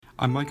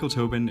I'm Michael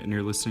Tobin, and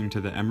you're listening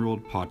to the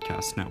Emerald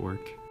Podcast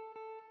Network.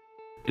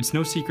 It's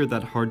no secret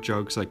that hard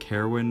drugs like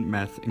heroin,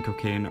 meth, and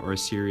cocaine are a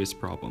serious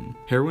problem.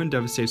 Heroin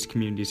devastates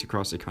communities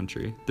across the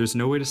country. There's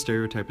no way to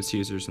stereotype its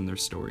users and their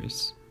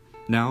stories.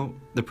 Now,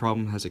 the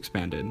problem has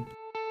expanded.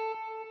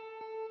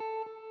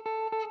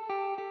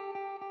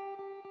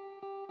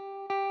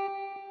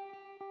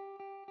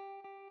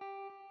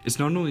 It's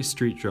not only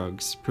street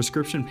drugs.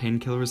 Prescription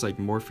painkillers like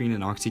morphine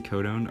and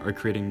oxycodone are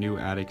creating new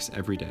addicts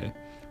every day.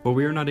 While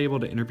we are not able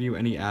to interview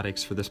any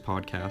addicts for this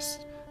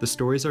podcast, the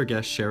stories our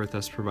guests share with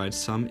us provide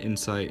some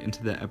insight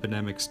into the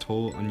epidemic's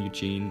toll on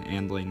Eugene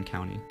and Lane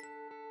County.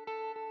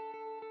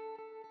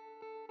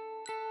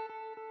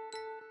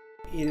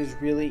 It is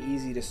really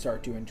easy to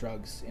start doing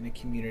drugs in a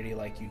community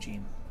like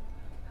Eugene,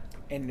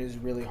 and it is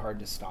really hard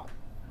to stop.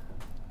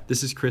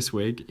 This is Chris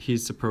Wigg.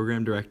 He's the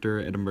program director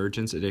at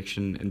Emergence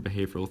Addiction and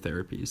Behavioral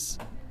Therapies.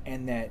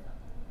 And that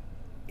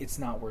it's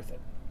not worth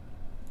it.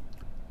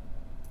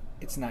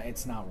 It's not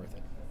worth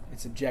it.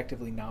 It's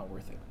objectively not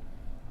worth it.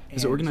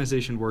 His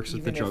organization works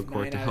with the Drug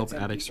Court to help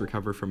addicts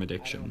recover from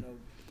addiction.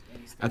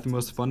 At the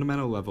most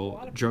fundamental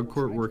level, Drug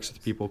Court works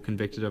with people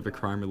convicted of a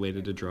crime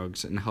related to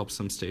drugs and helps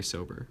them stay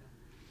sober.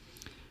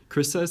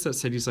 Chris says that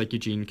cities like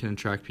Eugene can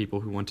attract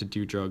people who want to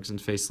do drugs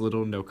and face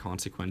little or no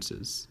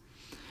consequences.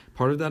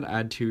 Part of that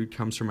attitude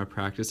comes from a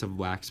practice of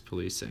lax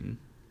policing.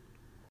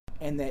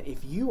 And that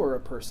if you are a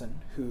person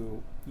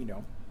who,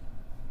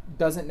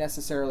 doesn't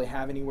necessarily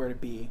have anywhere to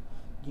be,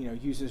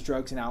 uses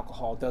drugs and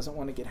alcohol, doesn't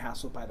want to get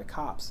hassled by the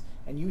cops,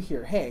 and you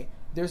hear, hey,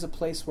 there's a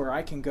place where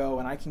I can go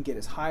and I can get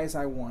as high as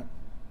I want,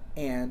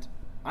 and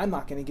I'm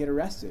not going to get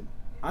arrested.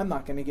 I'm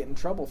not going to get in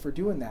trouble for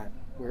doing that.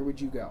 Where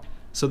would you go?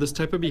 So this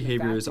type of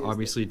behavior is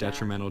obviously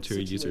detrimental to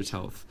a user's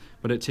health,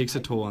 but it takes a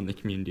toll on the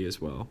community as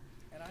well.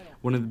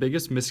 One of the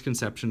biggest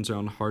misconceptions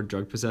around hard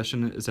drug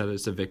possession is that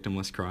it's a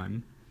victimless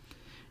crime.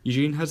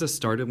 Eugene has a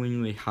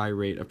startlingly high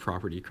rate of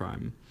property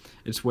crime.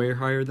 It's way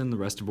higher than the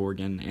rest of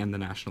Oregon and the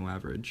national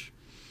average.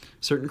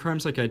 Certain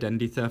crimes like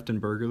identity theft and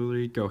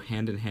burglary go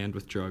hand in hand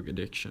with drug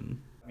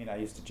addiction. I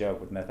used to joke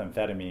with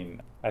methamphetamine.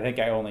 I think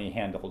I only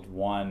handled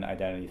one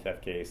identity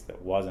theft case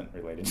that wasn't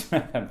related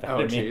to methamphetamine.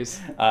 Oh,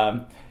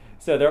 jeez.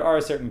 So there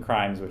are certain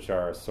crimes which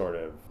are sort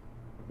of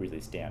really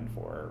stand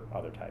for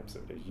other types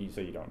of, so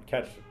you don't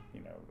catch,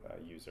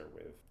 a user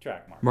with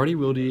track marks. Marty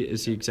Wilde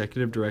is the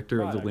executive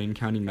director of the Lane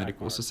County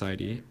Medical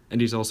Society,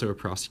 and he's also a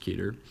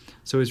prosecutor,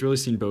 so he's really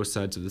seen both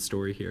sides of the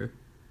story here.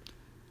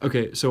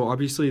 Okay, so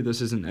obviously this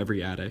isn't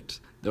every addict.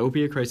 The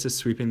opioid crisis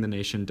sweeping the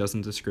nation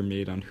doesn't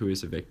discriminate on who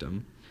is a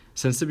victim.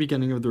 Since the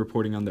beginning of the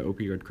reporting on the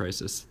opioid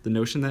crisis, the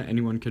notion that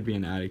anyone could be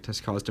an addict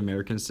has caused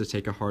Americans to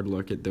take a hard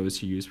look at those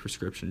who use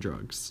prescription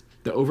drugs.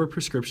 The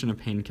overprescription of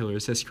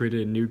painkillers has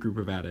created a new group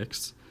of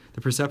addicts.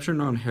 The perception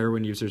on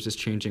heroin users is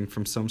changing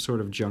from some sort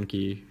of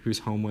junkie who's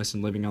homeless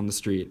and living on the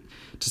street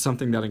to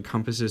something that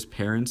encompasses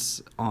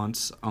parents,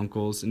 aunts,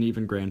 uncles, and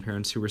even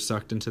grandparents who were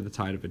sucked into the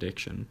tide of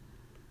addiction.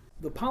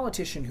 The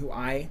politician who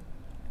I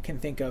can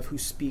think of who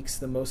speaks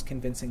the most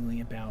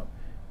convincingly about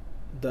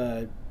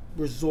the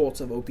results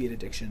of opiate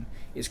addiction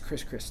is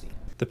Chris Christie.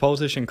 The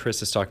politician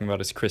Chris is talking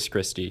about is Chris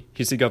Christie.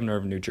 He's the governor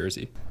of New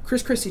Jersey.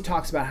 Chris Christie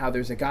talks about how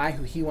there's a guy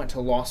who he went to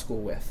law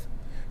school with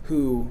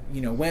who,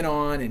 went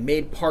on and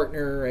made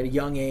partner at a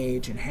young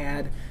age and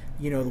had,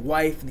 the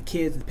wife and the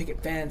kids and the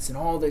picket fence and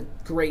all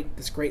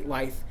this great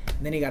life.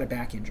 And then he got a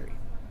back injury.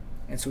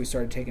 And so he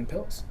started taking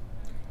pills.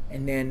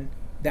 And then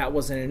that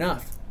wasn't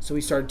enough. So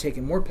he started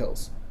taking more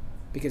pills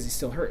because he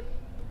still hurt.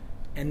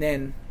 And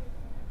then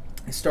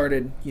it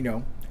started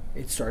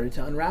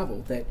to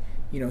unravel that,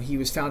 he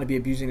was found to be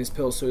abusing his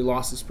pills, so he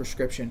lost his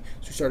prescription.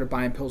 So he started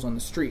buying pills on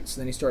the streets.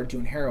 Then he started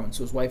doing heroin,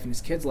 so his wife and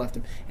his kids left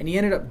him. And he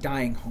ended up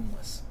dying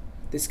homeless.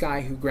 This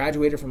guy who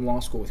graduated from law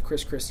school with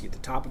Chris Christie at the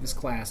top of his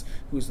class,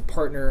 who was the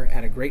partner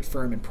at a great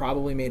firm and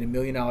probably made $1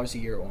 million a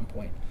year at one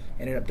point,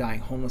 ended up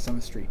dying homeless on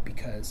the street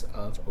because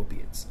of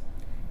opiates.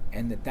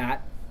 And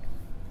that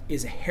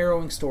is a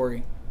harrowing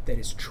story that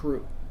is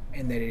true,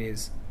 and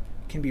that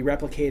can be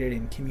replicated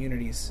in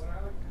communities,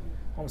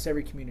 almost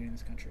every community in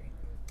this country.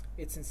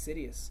 It's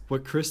insidious.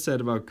 What Chris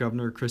said about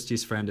Governor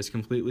Christie's friend has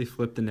completely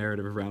flipped the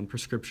narrative around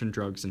prescription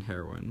drugs and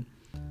heroin.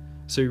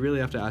 So you really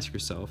have to ask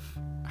yourself,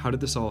 how did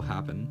this all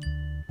happen?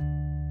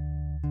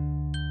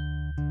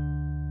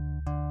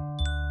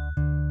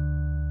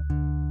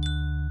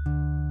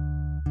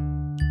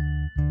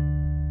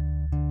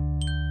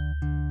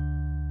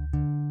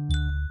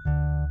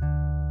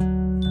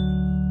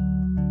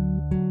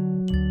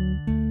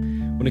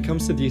 When it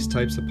comes to these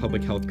types of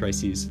public health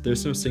crises,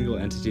 there's no single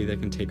entity that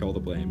can take all the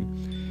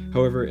blame.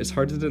 However, it's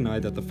hard to deny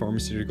that the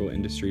pharmaceutical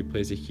industry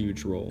plays a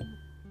huge role.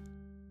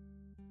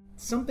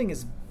 Something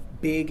as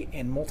big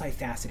and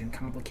multifaceted and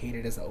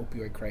complicated as the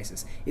opioid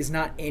crisis is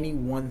not any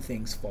one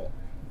thing's fault.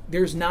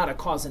 There's not a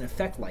cause and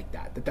effect like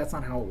that. That's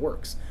not how it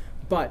works.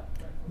 But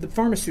the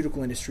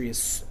pharmaceutical industry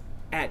is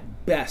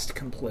at best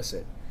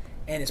complicit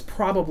and is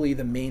probably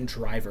the main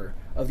driver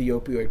of the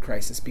opioid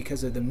crisis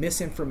because of the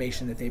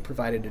misinformation that they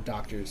provided to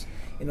doctors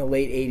in the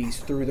late 80s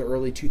through the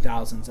early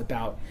 2000s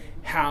about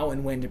how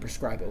and when to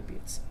prescribe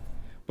opiates.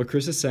 What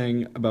Chris is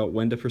saying about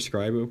when to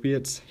prescribe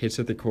opiates hits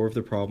at the core of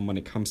the problem when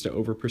it comes to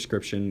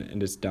overprescription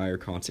and its dire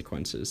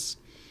consequences.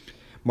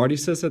 Marty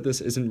says that this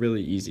isn't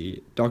really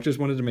easy. Doctors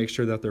wanted to make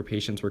sure that their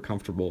patients were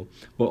comfortable,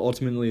 but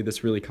ultimately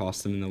this really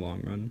cost them in the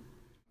long run.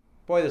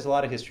 Boy, there's a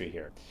lot of history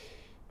here.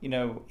 In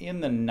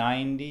the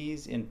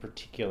 90s in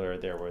particular,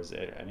 there was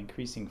an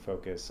increasing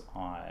focus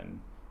on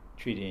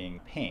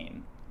treating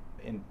pain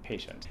in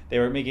patients. They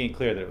were making it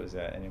clear that it was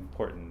an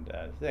important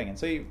thing. And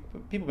so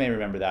people may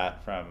remember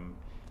that from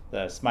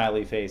the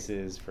smiley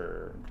faces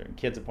during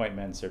kids'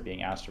 appointments or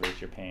being asked to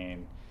rate your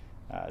pain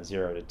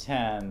 0 to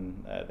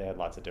 10. They had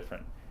lots of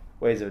different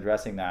ways of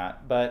addressing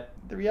that. But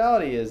the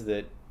reality is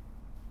that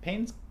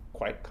pain's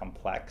quite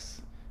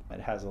complex.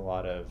 It has a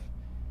lot of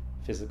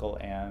physical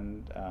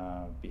and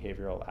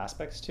behavioral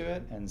aspects to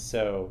it. And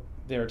so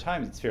there are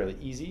times it's fairly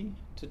easy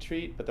to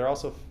treat, but there are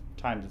also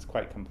times it's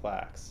quite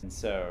complex. And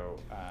so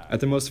at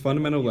the most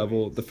fundamental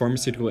level, the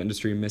pharmaceutical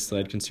industry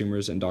misled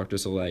consumers and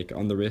doctors alike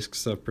on the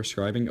risks of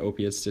prescribing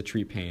opiates to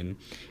treat pain,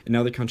 and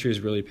now the country is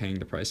really paying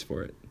the price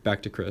for it.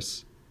 Back to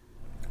Chris.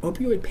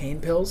 Opioid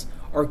pain pills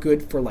are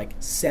good for like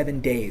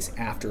 7 days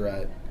after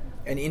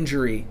an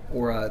injury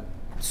or a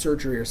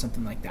surgery or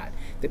something like that.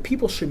 That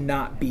people should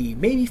not be,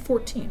 maybe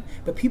 14,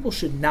 but people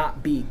should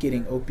not be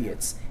getting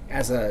opiates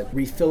as a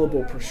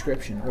refillable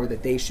prescription, or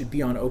that they should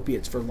be on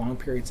opiates for long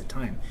periods of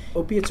time.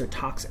 Opiates are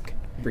toxic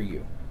for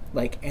you.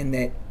 And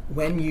that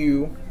when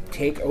you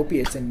take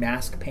opiates and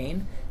mask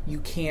pain, you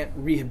can't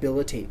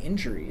rehabilitate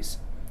injuries,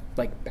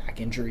 like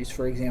back injuries,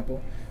 for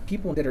example.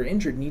 People that are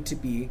injured need to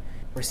be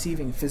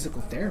receiving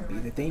physical therapy,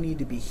 that they need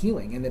to be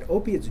healing, and that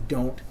opiates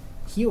don't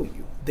heal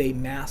you. They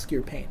mask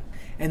your pain.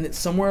 And that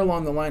somewhere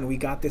along the line we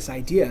got this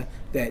idea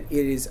that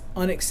it is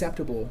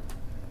unacceptable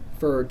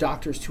for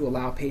doctors to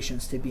allow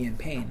patients to be in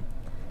pain,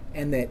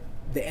 and that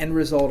the end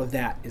result of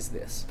that is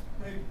this.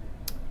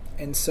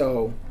 And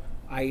so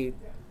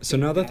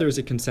now that there is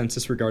a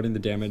consensus regarding the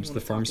damage the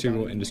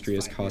pharmaceutical industry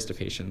has caused to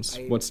patients,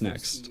 what's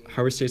next?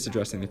 How are states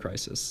addressing the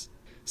crisis?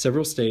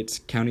 Several states,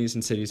 counties,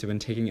 and cities have been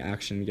taking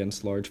action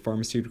against large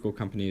pharmaceutical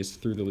companies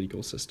through the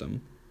legal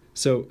system.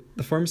 So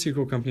the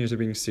pharmaceutical companies are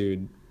being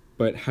sued,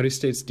 but how do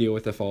states deal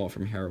with the fallout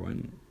from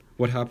heroin?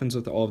 What happens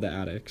with all of the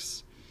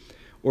addicts?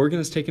 Oregon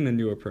has taken a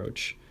new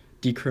approach: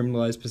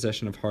 decriminalize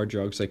possession of hard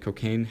drugs like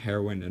cocaine,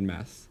 heroin, and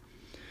meth.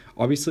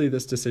 Obviously,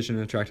 this decision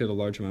attracted a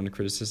large amount of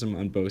criticism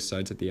on both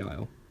sides of the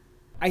aisle.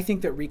 I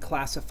think that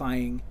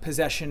reclassifying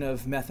possession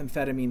of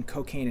methamphetamine,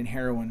 cocaine, and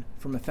heroin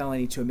from a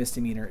felony to a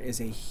misdemeanor is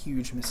a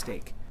huge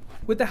mistake.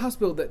 With the House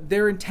bill,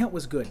 their intent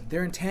was good.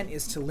 Their intent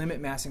is to limit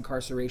mass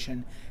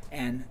incarceration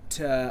and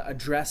to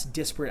address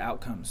disparate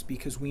outcomes,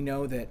 because we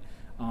know that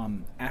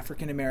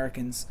African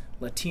Americans,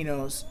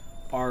 Latinos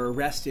are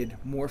arrested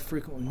more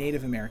frequently,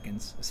 Native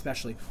Americans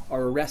especially,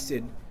 are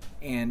arrested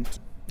and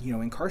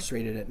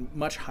incarcerated at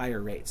much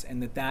higher rates,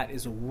 and that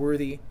is a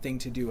worthy thing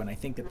to do. And I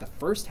think that the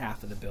first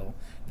half of the bill,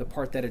 the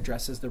part that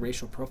addresses the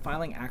racial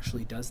profiling,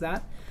 actually does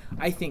that.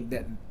 I think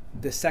that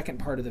the second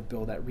part of the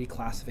bill, that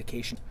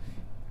reclassification,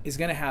 is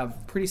going to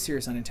have pretty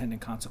serious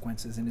unintended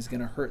consequences and is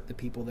going to hurt the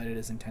people that it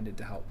is intended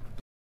to help.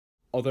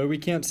 Although we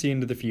can't see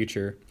into the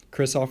future,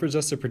 Chris offers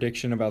us a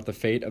prediction about the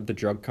fate of the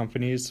drug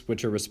companies,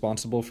 which are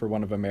responsible for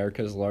one of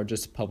America's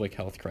largest public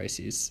health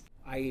crises.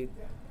 I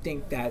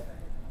think that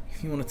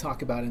if you want to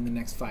talk about in the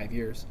next 5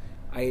 years,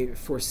 I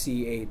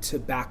foresee a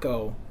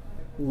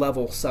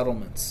tobacco-level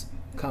settlements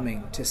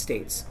coming to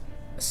states,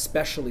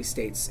 especially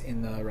states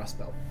in the Rust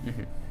Belt.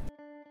 Mm-hmm.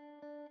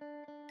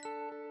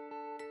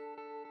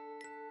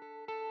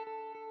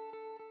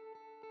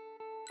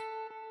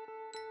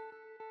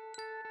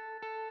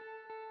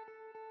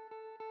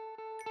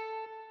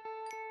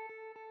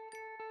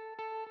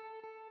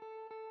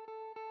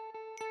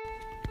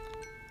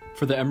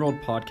 For the Emerald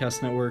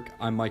Podcast Network,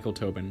 I'm Michael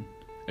Tobin.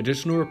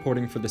 Additional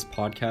reporting for this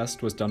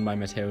podcast was done by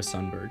Matteo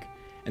Sundberg,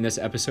 and this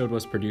episode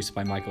was produced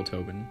by Michael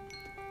Tobin.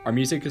 Our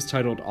music is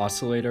titled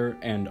Oscillator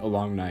and A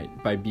Long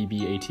Night by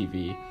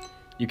BBATV.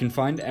 You can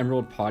find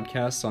Emerald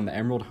Podcasts on the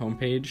Emerald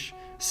homepage,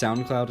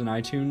 SoundCloud and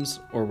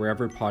iTunes, or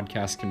wherever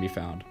podcasts can be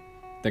found.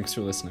 Thanks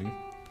for listening.